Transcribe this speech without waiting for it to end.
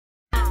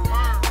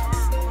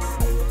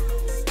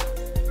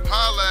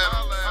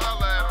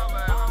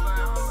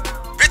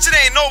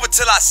ain't over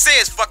till I say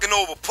it's fucking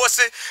over,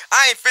 pussy.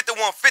 I ain't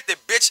 5150,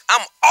 bitch.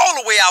 I'm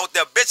all the way out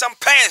there, bitch. I'm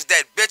past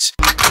that, bitch.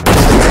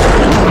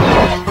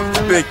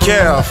 Big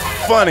Cal,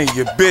 funny,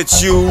 you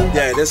bitch, you.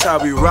 Yeah, that's how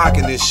we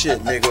rockin' this shit,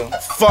 nigga.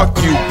 Fuck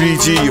you,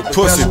 BG, you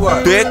pussy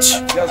bitch.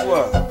 Guess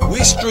what?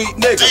 We street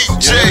niggas.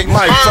 DJ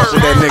Mike, fuck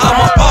with that nigga.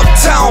 I'm an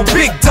uptown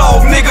big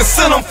dog, nigga.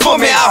 Send them for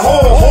me. I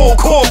hold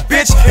court,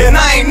 bitch. And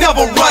I ain't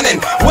never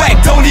running. Whack,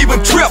 don't even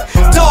trip.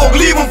 Dog,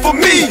 leave them for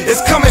me. It's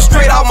coming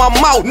straight out my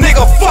mouth,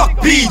 nigga. Fuck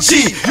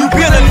BG. You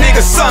been a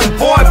nigga, son,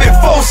 boy,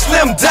 before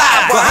Slim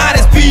died. Behind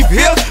this beef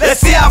here,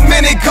 let's see how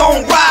many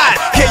gon' ride.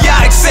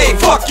 Chaotic say,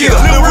 fuck you.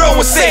 Lil Real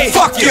one say,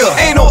 fuck you.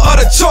 Ain't no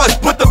other choice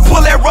but to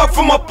pull that rug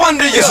from up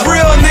under you. It's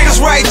real niggas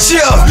right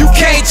here. You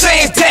can't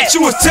change that.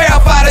 You was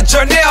terrified of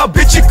Janelle,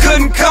 bitch. You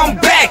couldn't come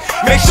back.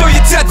 Make sure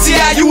you tell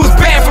T.I. you was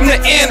banned from the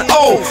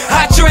N.O.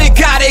 Hot, you ain't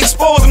gotta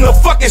expose them to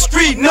fucking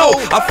street, no.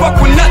 I fuck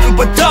with nothing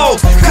but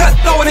dogs,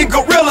 cutthroat and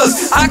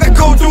gorillas. I could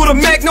go through the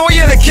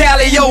Magnolia to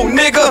Cali, yo,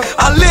 nigga.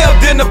 I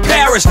lived in the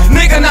parish,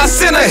 nigga, now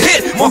send a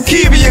hit.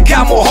 Monkivia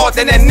got more heart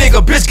than that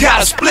nigga, bitch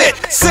got a split.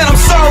 Said I'm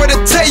sorry to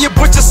tell you,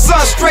 but your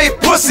son straight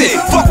pussy.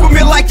 Fuck with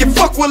me like you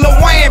fuck with Lil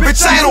Wayne,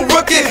 bitch, I ain't no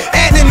rookie.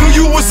 And they knew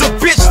you was a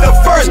bitch the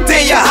first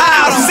day you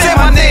hired him. Say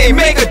my name,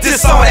 make a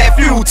diss on that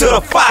fuel to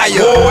the fire.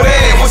 Whoa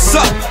there, what's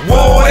up?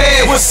 Whoa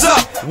there, what's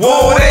up?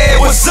 Whoa there,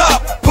 what's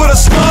up? Put a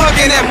slug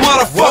in that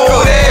motherfucker.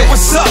 Whoa there,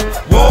 what's up?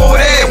 Whoa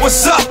there,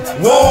 what's up?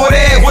 Whoa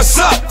there, what's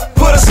up?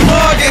 Put a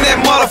slug in that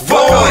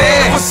motherfucker. Whoa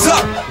there, what's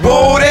up?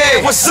 Whoa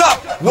there, what's up?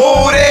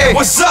 Whoa there,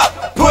 what's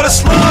up? Put a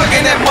slug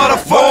in that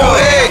motherfucker. Whoa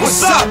there,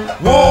 what's up?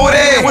 Whoa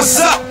there, what's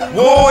up?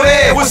 Whoa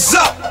there, what's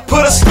up?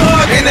 Put a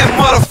slug in that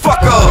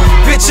motherfucker.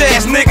 Bitch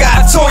ass nigga,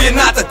 I told you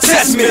not to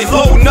test me.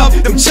 Loading up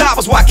them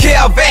choppers while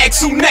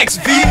Calvax, who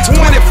next? V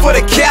 20 for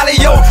the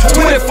Calio,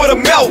 20 for the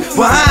melt.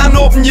 Behind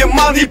open your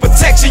mouth, need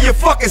protection your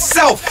fucking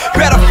self.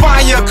 Better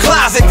find your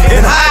closet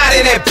and hide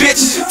in that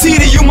bitch.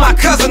 TD, you my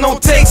cousin,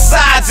 don't take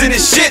sides in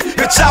this shit.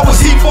 Bitch, I was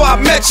here before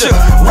I met you,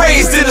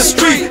 raised in the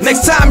street.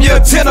 Next time you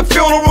attend a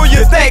funeral,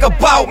 you think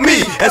about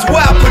me. That's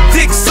why I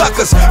predict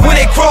suckers when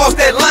they cross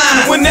that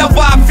line.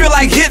 Whenever I feel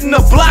like hitting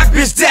the block,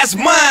 bitch, that's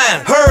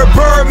mine. Heard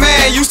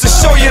Birdman used to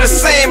show you the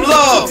same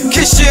love.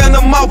 Kiss you in the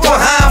mouth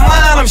behind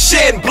mine, I'm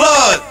shedding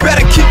blood.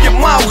 Better keep your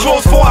mouth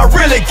closed before I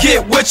really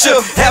get with you.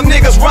 Have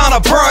niggas round a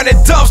burning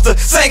dumpster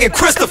singing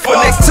Christopher.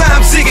 Next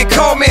time Ziggy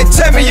call me and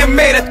tell me you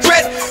made a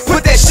threat,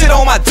 put that shit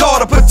on my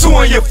daughter, put two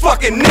on your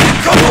fucking neck.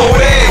 Come on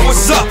there,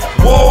 what's up?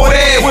 Whoa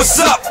there, what's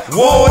up?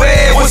 Whoa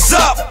there, what's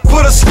up?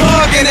 Put a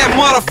slug in that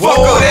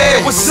motherfucker. Whoa there,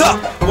 what's up?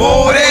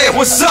 Whoa there,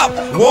 what's up?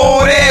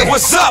 Whoa there,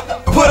 what's up?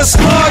 Put a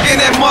slug in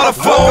that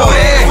motherfucker. Whoa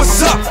there,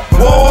 what's up?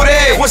 Whoa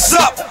there, what's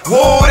up?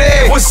 Whoa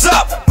there, what's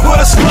up? Put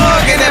a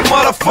slug in that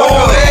motherfucker.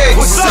 Whoa there,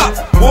 what's up?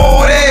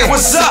 Whoa there,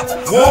 what's up?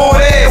 Whoa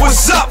there,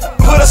 what's up?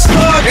 Put a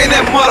slug in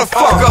that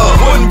motherfucker.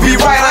 Wouldn't be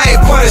right, I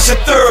ain't punish a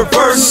third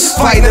verse.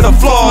 Fighting in the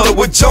Florida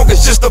with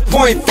jokers just a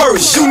point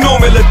first. You know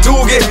me,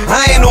 Ladougie,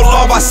 I ain't no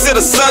law-abiding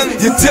citizen.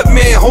 You dip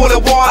me in holy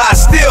water, I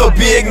still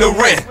be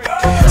ignorant.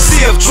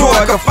 See if Troy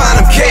can find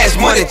them cash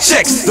money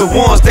checks, the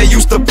ones that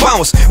used to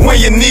bounce when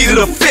you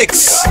needed a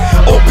fix.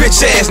 Oh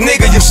bitch ass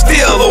nigga, you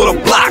still owe the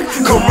block.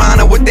 Come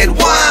round with that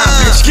wine,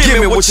 bitch, give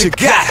me what you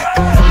got.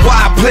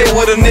 Why play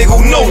with a nigga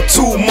who know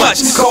too much?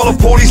 Call the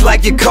police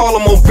like you call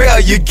them on bail,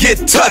 you get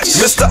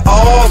touched. Mr.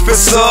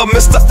 Officer,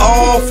 Mr.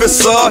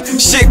 Officer,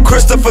 shit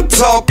Christopher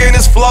talking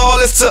is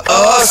flawless to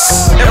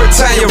us. Every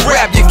time you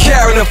rap, you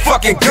carrying a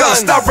fucking gun.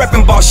 Stop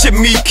rapping about shit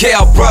me,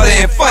 Cal, brother,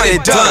 and funny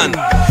done.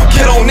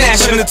 Get on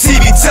national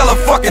TV, tell a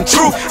fucking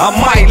truth. I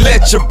might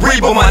let you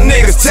breathe, but my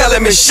niggas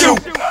telling me shoot.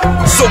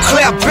 So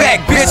clap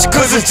back, bitch,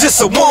 cause it's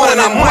just a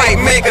warning. I might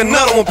make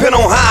another one,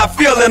 depending on how I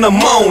feel in the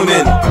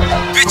morning.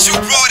 Bitch, you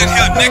brought it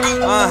here, nigga.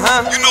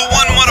 You know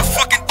one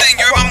motherfucking thing,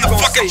 I'm the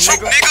fucking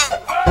truth, nigga.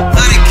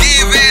 I done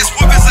gave ass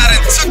whoopers, I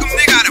done took them,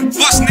 nigga. I done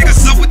bust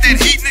niggas up with that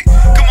heat, nigga.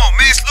 Come on,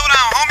 man, slow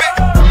down, homie.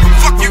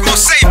 Fuck you gon'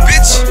 say,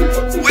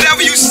 bitch?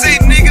 Whatever you say,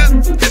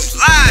 nigga, it's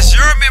lies. You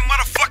heard me,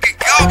 motherfucking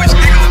garbage,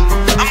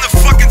 nigga. I'm the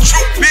fucking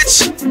truth, bitch.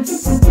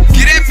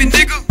 Get at me,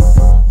 nigga.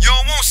 You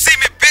don't won't see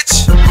me,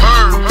 bitch.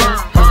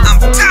 I'm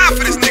tired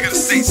for this nigga to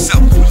say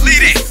something.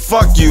 Lead it.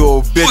 Fuck you,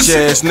 old bitch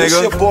ass nigga.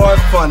 It's your boy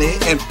Funny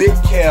and Big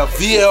Cal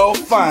VL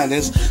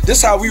Finest.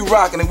 This how we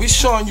rockin' and we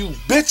showing you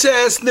bitch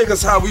ass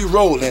niggas how we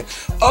rollin'.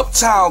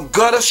 Uptown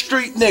gutter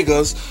street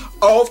niggas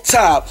off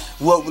top.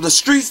 Well, the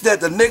streets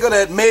that the nigga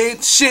that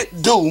made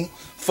shit do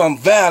from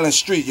Valley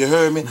Street, you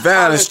heard me?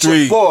 Valley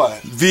Street, boy.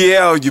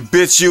 VL, you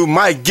bitch, you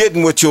might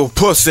getting with your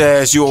puss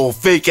ass, you old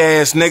fake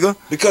ass nigga.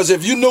 Because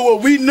if you knew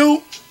what we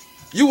knew,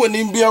 you wouldn't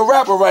even be a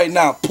rapper right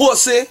now,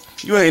 pussy.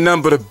 You ain't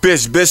nothing but a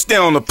bitch, stay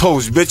on the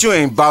post, bitch. You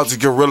ain't about to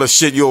gorilla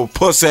shit, you old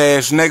puss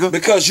ass nigga.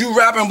 Because you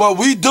rapping what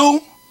we do,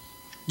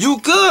 you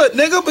good,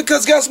 nigga.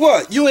 Because guess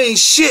what? You ain't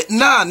shit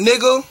nah,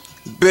 nigga.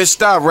 Bitch,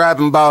 stop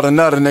rapping about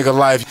another nigga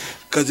life.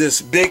 Cause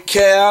it's Big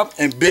Cab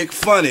and Big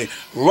Funny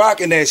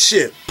rocking that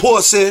shit,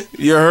 pussy.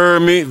 You heard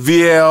me?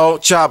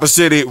 VL, Chopper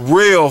City,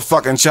 real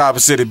fucking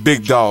Chopper City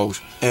big dogs.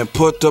 and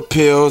put the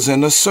pills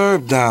in the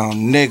serve down,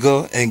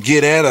 nigga, and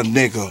get at a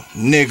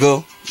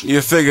nigga.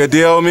 You figure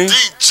deal me?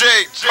 DJ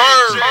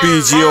Bird.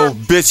 BG,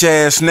 bitch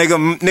ass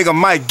nigga. Nigga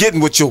Mike getting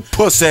with your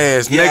puss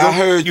ass nigga. Yeah, I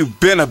heard you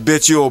been a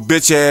bitch, you old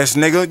bitch ass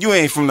nigga. You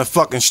ain't from the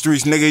fucking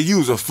streets, nigga.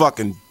 You's a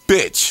fucking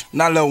bitch.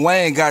 Now Lil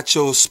Wayne got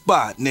your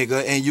spot,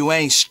 nigga, and you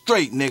ain't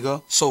straight,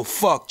 nigga, so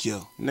fuck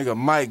you. Nigga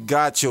Mike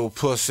got your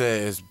puss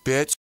ass,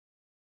 bitch.